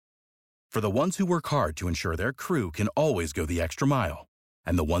For the ones who work hard to ensure their crew can always go the extra mile,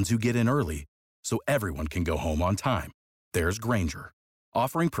 and the ones who get in early so everyone can go home on time, there's Grainger,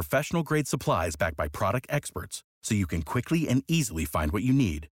 offering professional-grade supplies backed by product experts so you can quickly and easily find what you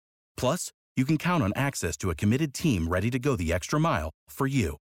need. Plus, you can count on access to a committed team ready to go the extra mile for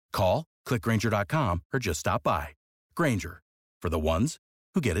you. Call, click Grainger.com, or just stop by. Grainger, for the ones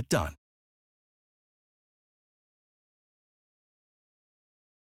who get it done.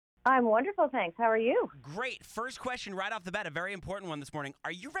 I'm wonderful, thanks. How are you? Great. First question right off the bat, a very important one this morning.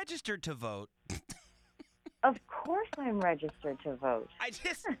 Are you registered to vote? Of course I'm registered to vote. I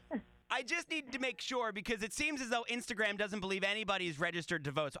just need to make sure because it seems as though Instagram doesn't believe anybody is registered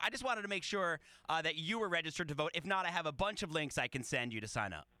to vote. So I just wanted to make sure that you were registered to vote. If not, I have a bunch of links I can send you to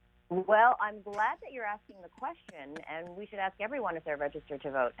sign up. Well, I'm glad that you're asking the question, and we should ask everyone if they're registered to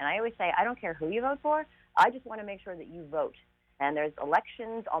vote. And I always say, I don't care who you vote for. I just want to make sure that you vote. And there's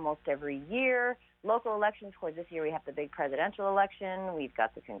elections almost every year, local elections. Of course, this year we have the big presidential election. We've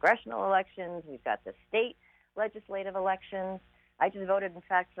got the congressional elections. We've got the state legislative elections. I just voted, in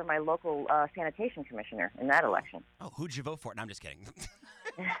fact, for my local sanitation commissioner in that election. Oh, who'd you vote for? No, I'm just kidding.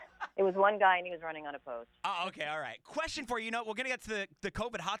 It was one guy, and he was running unopposed. Oh, okay, all right. Question for you. You know, we're going to get to the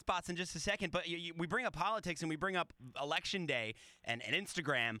COVID hotspots in just a second, but we bring up politics and we bring up Election Day and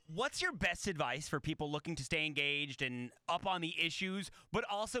Instagram. What's your best advice for people looking to stay engaged and up on the issues, but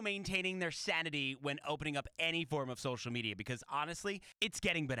also maintaining their sanity when opening up any form of social media? Because honestly, it's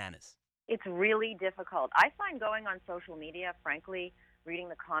getting bananas. It's really difficult. I find going on social media, frankly, reading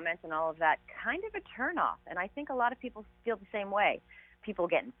the comments and all of that, kind of a turnoff. And I think a lot of people feel the same way. People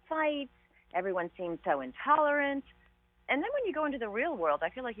get in fights. Everyone seems so intolerant. And then when you go into the real world, I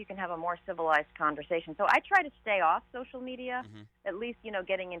feel like you can have a more civilized conversation. So I try to stay off social media, at least,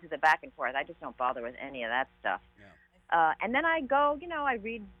 getting into the back and forth. I just don't bother with any of that stuff. Yeah. And then I go,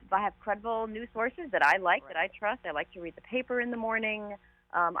 I have credible news sources that I like, that I trust. I like to read the paper in the morning.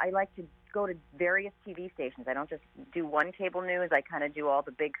 I like to go to various TV stations. I don't just do one cable news. I kind of do all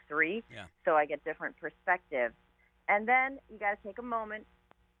the big three, so I get different perspectives. And then you got to take a moment,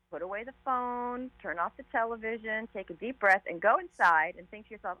 put away the phone, turn off the television, take a deep breath, and go inside and think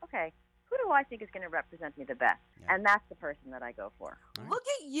to yourself, okay, who do I think is going to represent me the best? Yeah. And that's the person that I go for. Look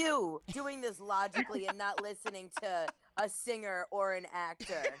at you doing this logically and not listening to a singer or an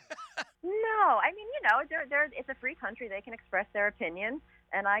actor. No, I mean, it's a free country. They can express their opinion,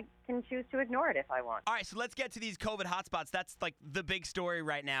 and I can choose to ignore it if I want. All right, so let's get to these COVID hotspots. That's like the big story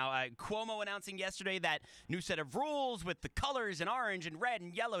right now. Cuomo announcing yesterday that new set of rules with the colors and orange and red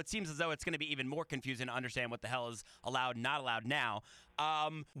and yellow. It seems as though it's going to be even more confusing to understand what the hell is allowed and not allowed now.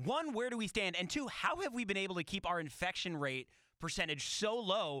 One, where do we stand? And two, how have we been able to keep our infection rate percentage so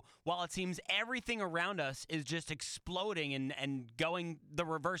low while it seems everything around us is just exploding and going the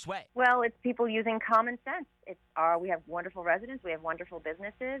reverse way? Well, it's people using common sense. We have wonderful residents, we have wonderful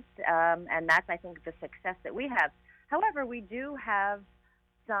businesses, and that's, I think, the success that we have. However, we do have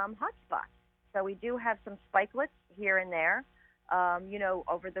some hotspots. So we do have some spikelets here and there.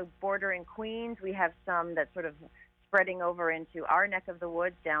 Over the border in Queens, we have some that's sort of spreading over into our neck of the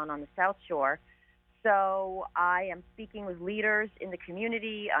woods down on the South Shore. So I am speaking with leaders in the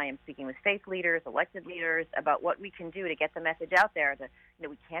community. I am speaking with faith leaders, elected leaders, about what we can do to get the message out there that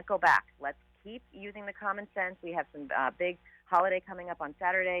we can't go back. Let's keep using the common sense. We have some big holiday coming up on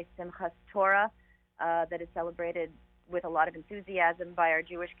Saturday, Simchas Torah, that is celebrated with a lot of enthusiasm by our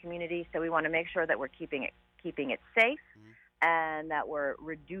Jewish community. So we want to make sure that we're keeping it safe. And that we're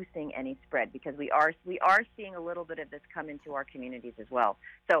reducing any spread, because we are seeing a little bit of this come into our communities as well.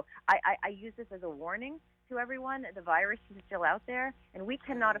 So I use this as a warning to everyone. The virus is still out there, and we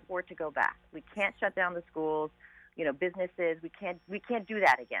cannot afford to go back. We can't shut down the schools, businesses. We can't do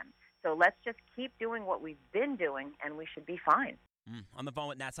that again. So let's just keep doing what we've been doing, and we should be fine. On the phone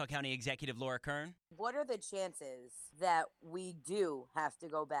with Nassau County Executive Laura Curran. What are the chances that we do have to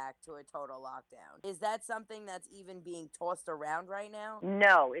go back to a total lockdown? Is that something that's even being tossed around right now?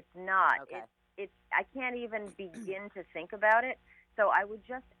 No, it's not. Okay. I can't even begin to think about it. So I would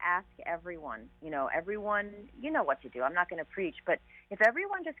just ask everyone, everyone, what to do. I'm not going to preach, but if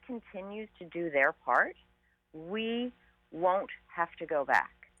everyone just continues to do their part, we won't have to go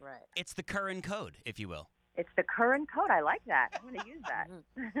back. Right. It's the Curran code, if you will. It's the Curran code. I like that. I'm going to use that.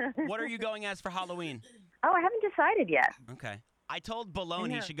 What are you going as for Halloween? Oh, I haven't decided yet. Okay. I told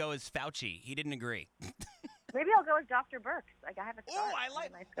Balone he should go as Fauci. He didn't agree. Maybe I'll go as Dr. Burke. I have a scarf. Oh, I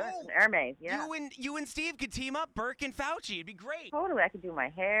like nice scarf. And Hermes, yeah. You and Steve could team up, Burke and Fauci. It'd be great. Totally. I could do my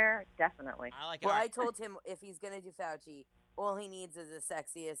hair. Definitely. I like it. Well, I told him if he's going to do Fauci, all he needs is the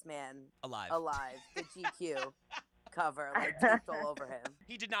sexiest man alive. The GQ. cover, like taped all over him.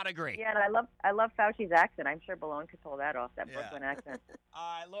 He did not agree. Yeah, and I love Fauci's accent. I'm sure Balone could pull that off, that Brooklyn accent.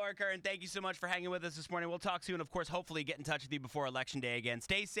 All right, Laura Curran, thank you so much for hanging with us this morning. We'll talk soon. Of course, hopefully get in touch with you before Election Day again.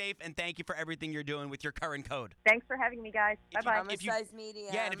 Stay safe, and thank you for everything you're doing with your Curran code. Thanks for having me, guys. Bye-bye. I'm a size medium.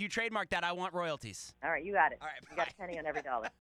 Yeah, and if you trademark that, I want royalties. All right, you got it. All right, You got bye. a penny on every dollar.